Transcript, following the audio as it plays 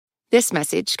This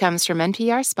message comes from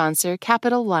NPR sponsor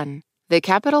Capital One. The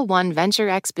Capital One Venture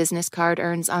X business card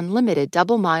earns unlimited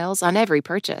double miles on every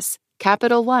purchase.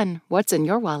 Capital One, what's in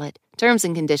your wallet? Terms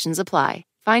and conditions apply.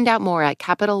 Find out more at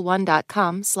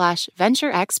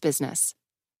CapitalOne.com/VentureXBusiness.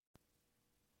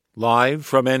 Live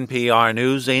from NPR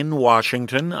News in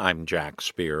Washington, I'm Jack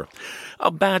Speer.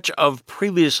 A batch of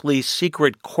previously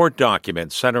secret court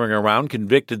documents centering around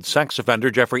convicted sex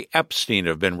offender Jeffrey Epstein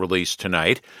have been released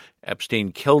tonight.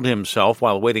 Epstein killed himself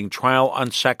while awaiting trial on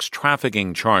sex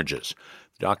trafficking charges.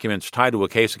 The documents tied to a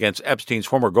case against Epstein's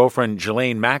former girlfriend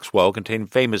Ghislaine Maxwell contain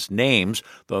famous names,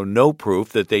 though no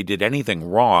proof that they did anything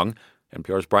wrong.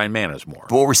 NPR's Brian Mann has more.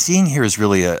 But what we're seeing here is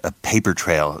really a paper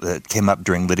trail that came up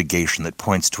during litigation that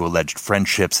points to alleged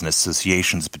friendships and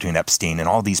associations between Epstein and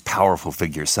all these powerful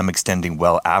figures, some extending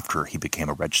well after he became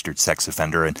a registered sex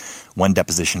offender. And one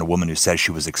deposition, a woman who says she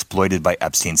was exploited by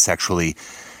Epstein sexually,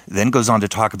 then goes on to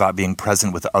talk about being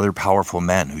present with other powerful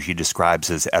men who she describes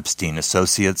as Epstein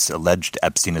associates, alleged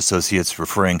Epstein associates,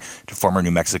 referring to former New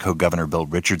Mexico Governor Bill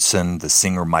Richardson, the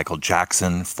singer Michael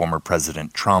Jackson, former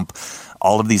President Trump.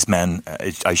 All of these men,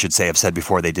 I should say, have said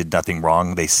before they did nothing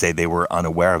wrong. They say they were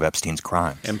unaware of Epstein's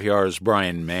crimes. NPR's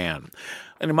Brian Mann.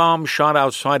 An imam shot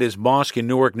outside his mosque in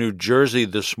Newark, New Jersey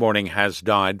this morning has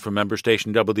died. From member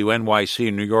station WNYC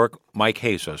in New York, Mike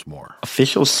Hayes says more.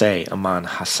 Officials say Imam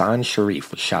Hassan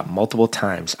Sharif was shot multiple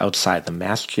times outside the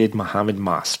Masjid Muhammad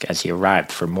Mosque as he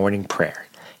arrived for morning prayer.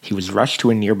 He was rushed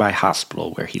to a nearby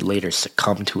hospital where he later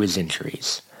succumbed to his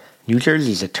injuries. New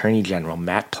Jersey's Attorney General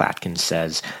Matt Platkin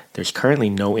says there's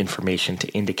currently no information to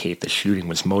indicate the shooting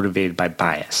was motivated by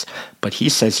bias, but he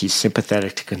says he's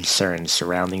sympathetic to concerns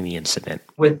surrounding the incident.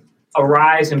 With a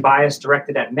rise in bias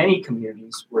directed at many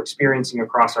communities we're experiencing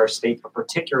across our state, but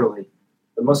particularly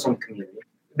the Muslim community,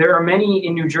 there are many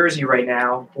in New Jersey right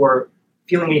now who are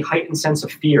feeling a heightened sense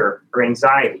of fear or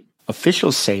anxiety.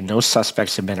 Officials say no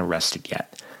suspects have been arrested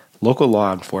yet. Local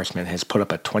law enforcement has put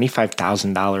up a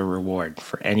 $25,000 reward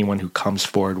for anyone who comes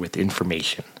forward with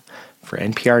information. For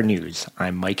NPR News,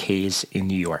 I'm Mike Hayes in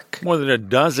New York. More than a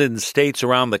dozen states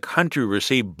around the country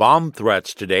received bomb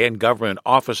threats today, and government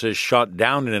offices shut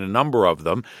down in a number of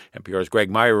them. NPR's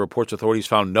Greg Meyer reports authorities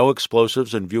found no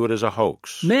explosives and view it as a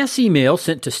hoax. Mass emails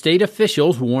sent to state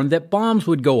officials warned that bombs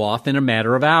would go off in a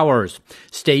matter of hours.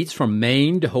 States from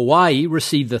Maine to Hawaii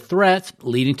received the threats,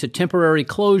 leading to temporary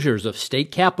closures of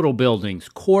state capitol buildings,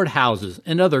 courthouses,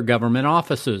 and other government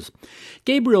offices.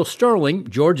 Gabriel Sterling,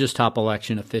 Georgia's top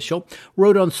election official,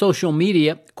 wrote on social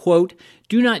media, quote,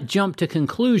 "Do not jump to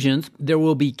conclusions. There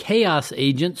will be chaos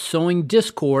agents sowing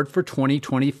discord for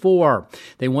 2024.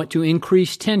 They want to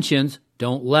increase tensions.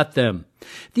 Don't let them."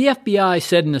 The FBI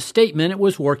said in a statement it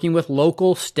was working with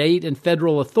local, state, and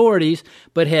federal authorities,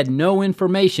 but had no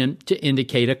information to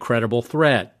indicate a credible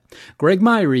threat. Greg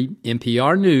Myrie,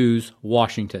 NPR News,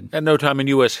 Washington. At no time in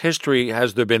U.S. history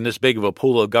has there been this big of a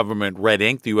pool of government red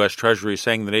ink. The U.S. Treasury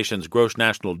saying the nation's gross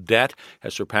national debt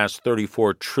has surpassed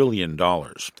 $34 trillion.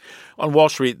 On Wall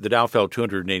Street, the Dow fell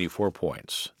 284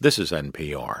 points. This is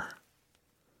NPR.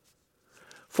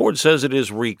 Ford says it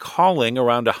is recalling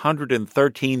around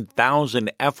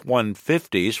 113,000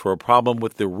 F-150s for a problem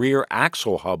with the rear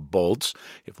axle hub bolts.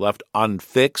 If left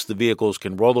unfixed, the vehicles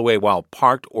can roll away while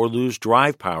parked or lose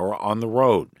drive power on the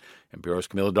road. NPR's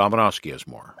Camila Dominowski has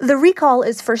more. The recall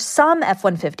is for some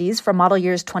F-150s from model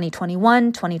years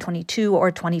 2021, 2022,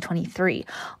 or 2023.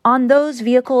 On those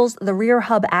vehicles, the rear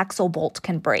hub axle bolt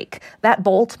can break. That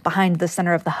bolt, behind the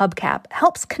center of the hubcap,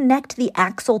 helps connect the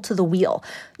axle to the wheel.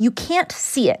 You can't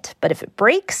see it, but if it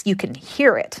breaks, you can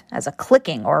hear it as a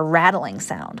clicking or rattling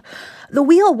sound. The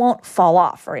wheel won't fall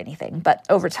off or anything, but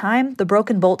over time, the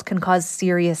broken bolt can cause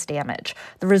serious damage.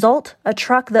 The result? A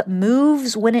truck that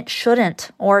moves when it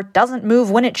shouldn't, or doesn't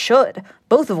move when it should,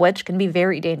 both of which can be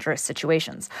very dangerous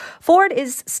situations. Ford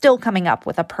is still coming up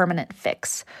with a permanent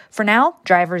fix. For now,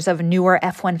 drivers of newer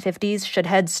F-150s should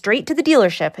head straight to the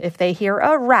dealership if they hear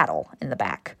a rattle in the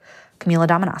back. Camila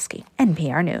Dominowski,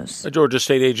 NPR News. The Georgia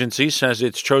State Agency says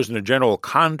it's chosen a general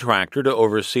contractor to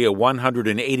oversee a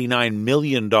 $189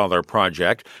 million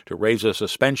project to raise a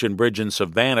suspension bridge in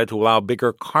Savannah to allow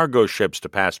bigger cargo ships to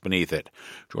pass beneath it.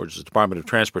 Georgia's Department of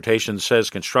Transportation says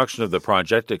construction of the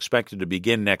project expected to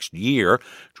begin next year.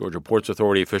 Georgia Ports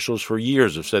Authority officials for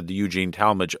years have said the Eugene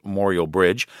Talmadge Memorial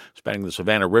Bridge spanning the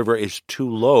Savannah River is too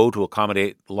low to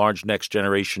accommodate large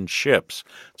next-generation ships.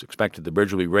 It's expected the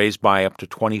bridge will be raised by up to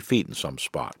 20 feet in some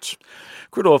spots.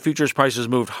 Crude oil futures prices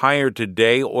moved higher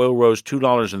today. Oil rose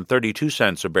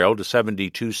 $2.32 a barrel to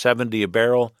 $72.70 a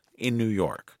barrel in New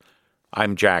York.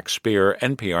 I'm Jack Speer,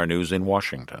 NPR News in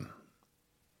Washington.